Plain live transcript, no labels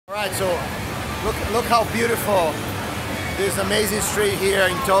Right, so look how beautiful this amazing street here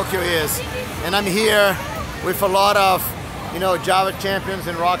in Tokyo is. And I'm here with a lot of, Java champions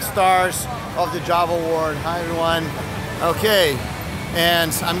and rock stars of the Java world. Hi everyone. Okay,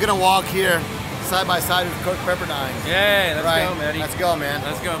 and I'm gonna walk here side by side with Kirk Pepperdine. Yay, let's go, Matty. Let's go, man.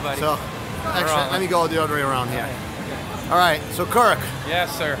 Let's go, buddy. So, actually, let me go the other way around here. Okay. All right, so Kirk.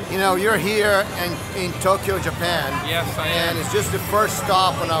 Yes, sir. You're here in Tokyo, Japan. Yes, I am. And it's just the first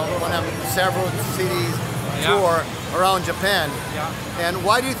stop on a several cities tour around Japan. Yeah. And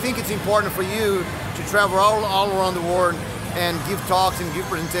why do you think it's important for you to travel all around the world and give talks and give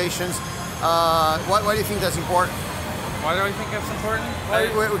presentations? Why do you think that's important? Why do I think that's important?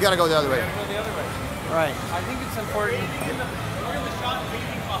 We gotta go the other way. We gotta go the other way. Right. I think it's important.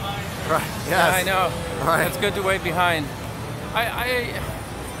 Right. Yes. Yeah, I know. All right. It's good to wait behind. I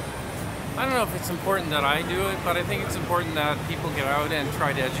don't know if it's important that I do it, but I think it's important that people get out and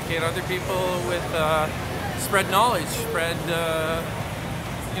try to educate other people with spread knowledge, spread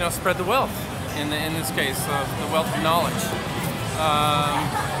the wealth. In this case, the wealth of knowledge.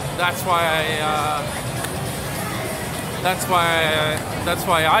 That's why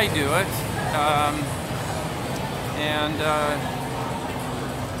I do it.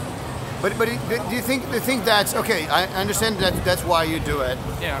 But do you think that's okay? I understand that's why you do it.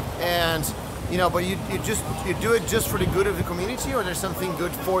 Yeah. And but you do it just for the good of the community, or there's something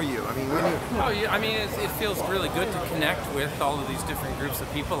good for you? I mean, when you. Oh, yeah, I mean, it feels really good to connect with all of these different groups of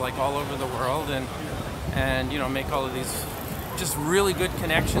people, like all over the world, and make all of these just really good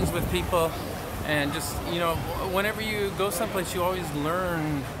connections with people, and just whenever you go someplace, you always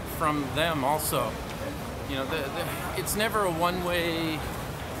learn from them also. It's never a one-way.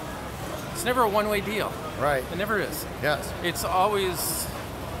 It's never a one-way deal. Right. It never is. Yes. It's always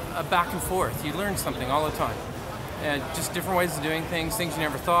a back and forth. You learn something all the time. And just different ways of doing things you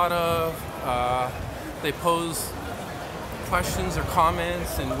never thought of. They pose questions or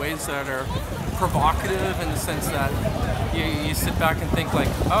comments in ways that are provocative in the sense that you sit back and think like,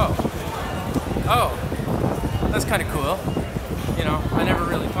 oh, that's kind of cool. I never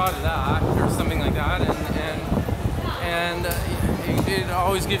really thought of that or something like that. And it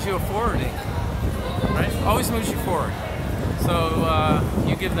always gives you a forwarding, right? Always moves you forward. So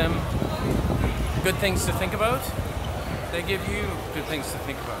you give them good things to think about. They give you good things to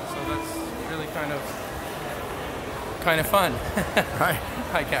think about. So that's really kind of fun, right?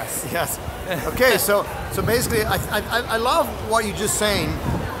 I guess. Yes. Okay. So basically, I love what you're just saying,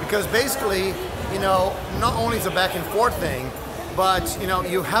 because basically, not only is a back and forth thing, but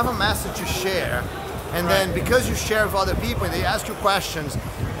you have a message to share. And then because you share with other people and they ask you questions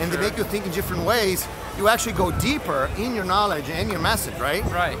and they make you think in different ways, you actually go deeper in your knowledge and your message, right?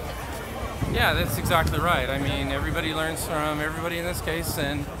 Right. Yeah, that's exactly right. I mean, everybody learns from everybody in this case,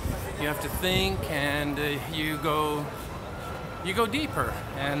 and you have to think, and you go deeper.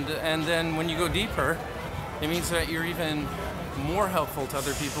 And then when you go deeper, it means that you're even more helpful to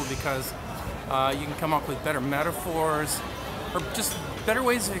other people, because you can come up with better metaphors or just better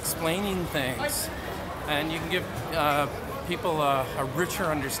ways of explaining things. And you can give people a richer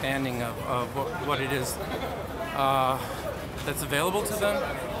understanding of what it is that's available to them,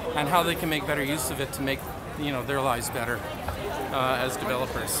 and how they can make better use of it to make their lives better as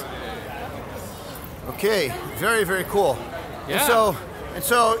developers. Okay, very, very cool. Yeah. And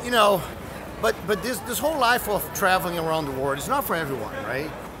so but this whole life of traveling around the world is not for everyone,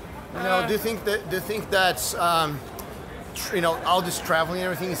 right? Do you think that's all this traveling and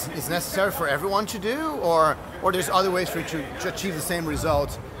everything is necessary for everyone to do, or there's other ways for you to achieve the same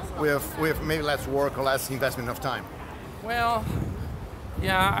results with maybe less work or less investment of time? Well,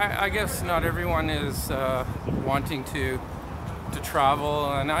 yeah, I guess not everyone is wanting to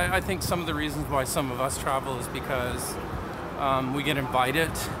travel, and I think some of the reasons why some of us travel is because we get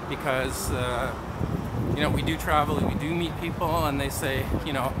invited, because we do travel, we do meet people, and they say,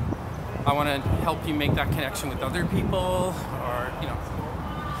 I want to help you make that connection with other people, or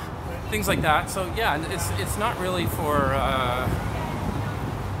things like that. So yeah, it's not really for.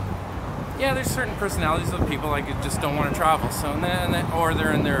 There's certain personalities of people like just don't want to travel. So or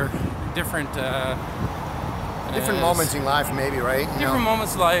they're in their different moments in life, maybe, right? Different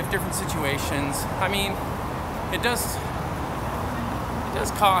moments in life, different situations. I mean, it does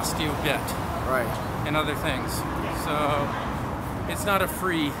cost you a bit, right? And other things. So. It's not a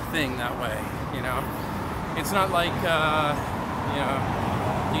free thing that way, It's not like,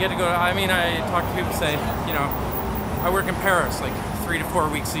 you get to go. I mean, I talk to people who say, I work in Paris like 3 to 4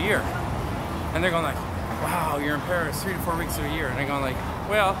 weeks a year, and they're going like, wow, you're in Paris 3 to 4 weeks a year, and I'm going like,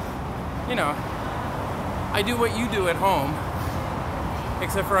 well, I do what you do at home,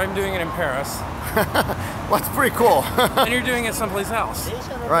 except for I'm doing it in Paris, Well, that's pretty cool. and you're doing it someplace else.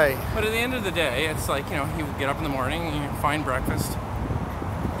 Right. But at the end of the day, it's like, you get up in the morning, you find breakfast,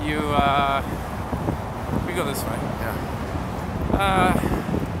 we go this way. Yeah.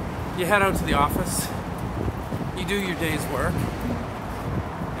 You head out to the office, you do your day's work,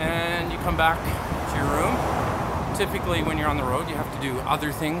 and you come back to your room. Typically, when you're on the road, you have to do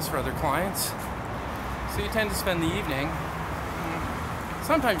other things for other clients. So you tend to spend the evening.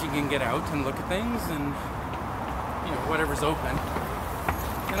 Sometimes you can get out and look at things and, whatever's open.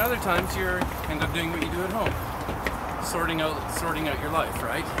 And other times you end up doing what you do at home. Sorting out your life,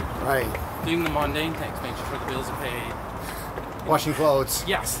 right? Right. Doing the mundane things, making sure the bills are paid. Washing clothes.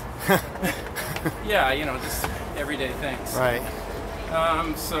 Yes. Yeah, just everyday things. Right.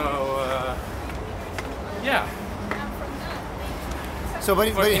 Yeah. So,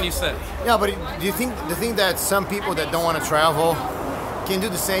 but What can you say? Yeah, but do you think that some people that don't want to travel can do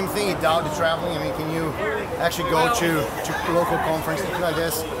the same thing without the traveling? I mean, can you actually go to local conferences like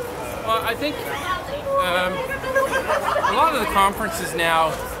this? Well, I think a lot of the conferences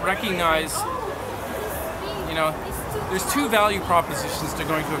now recognize, there's two value propositions to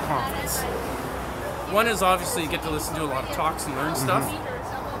going to a conference. One is obviously you get to listen to a lot of talks and learn stuff.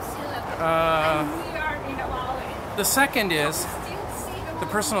 The second is the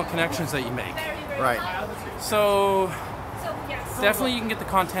personal connections that you make. Right. So definitely you can get the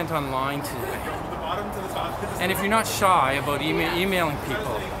content online today. And if you're not shy about emailing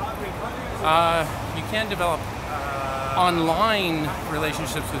people, you can develop online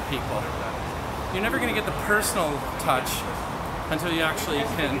relationships with people. You're never going to get the personal touch until you actually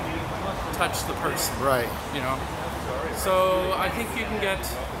can touch the person. Right. So I think you can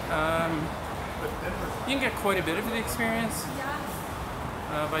get quite a bit of the experience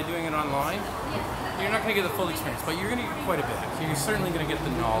by doing it online. You're not going to get the full experience, but you're going to get quite a bit. You're certainly going to get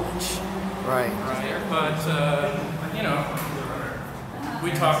the knowledge. Right. Right. But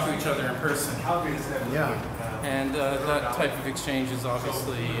we talk to each other in person. Yeah. And that type of exchange is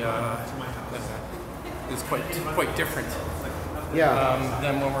obviously is quite different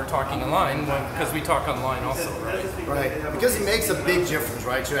than when we're talking online, because we talk online also, right? Right. Because it makes a big difference,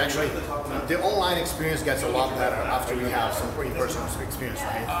 right? So actually, the online experience gets a lot better after we have some in-person experience,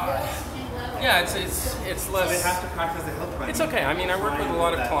 right? Yeah, it's less. They have to practice the health plan. It's okay. I mean, I work with a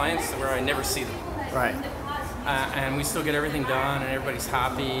lot of clients where I never see them. Right. And we still get everything done, and everybody's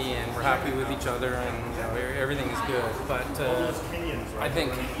happy, and we're happy with each other, and everything is good. But I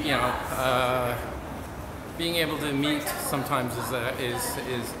think being able to meet sometimes is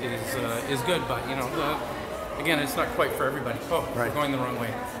good. But again, it's not quite for everybody. Oh, Right. we're going the wrong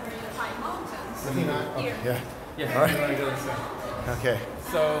way. Yeah. Yeah. All right. You want to go this way. Okay.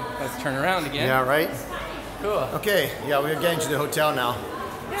 So let's turn around again. Yeah. Right. Cool. Okay. Yeah, we're getting to the hotel now.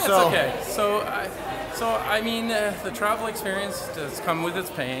 Yeah, it's okay. So I mean, the travel experience does come with its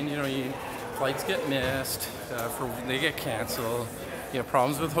pain. Flights get missed, they get canceled.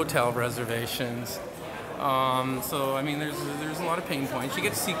 Problems with hotel reservations. So I mean, there's a lot of pain points. You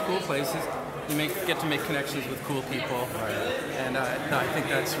get to see cool places. You get to make connections with cool people, and I think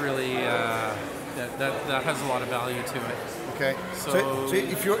that's really that has a lot of value to it. Okay. So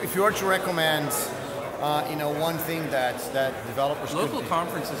if you were to recommend, one thing that developers Local could do.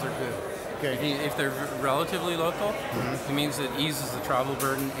 conferences are good. Okay. If they're relatively local, it means it eases the travel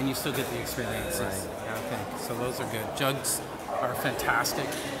burden and you still get the experiences. Right. I think. So those are good. Jugs are fantastic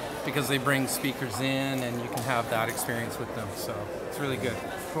because they bring speakers in and you can have that experience with them. So it's really good.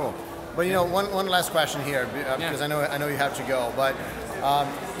 Cool. But one last question here, because I know you have to go. But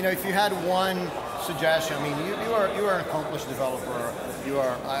if you had one suggestion, I mean, you are an accomplished developer. You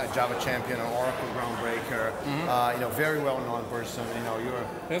are a Java champion, an Oracle groundbreaker. Very well known person. You're.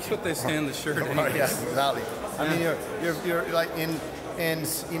 That's what they say in the shirt. Anyways. Yes, exactly. I mean, you're like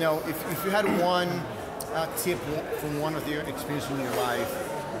if you had one tip from one of your experiences in your life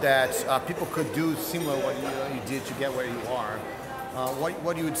that people could do similar to what you did to get where you are,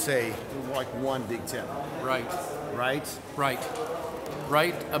 what you would say, like one big tip? Right.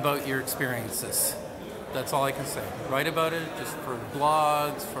 Write about your experiences. That's all I can say. Write about it, just for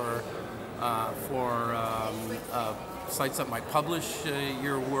blogs, for sites that might publish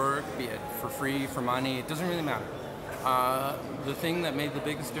your work, be it for free, for money. It doesn't really matter. The thing that made the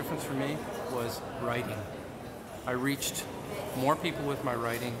biggest difference for me was writing. I reached more people with my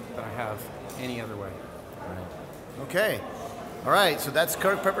writing than I have any other way. Okay. All right. So that's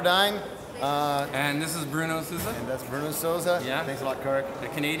Kirk Pepperdine. And this is Bruno Souza. And that's Bruno Souza. Yeah. Thanks a lot, Kirk. A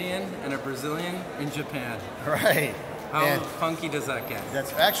Canadian and a Brazilian in Japan. All right. How And funky does that get?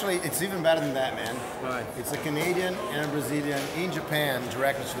 that's actually, it's even better than that, man. Right. It's a Canadian and a Brazilian in Japan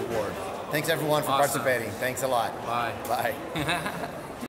Directors Award. Thanks everyone for Awesome. participating. Thanks a lot. Bye. Bye.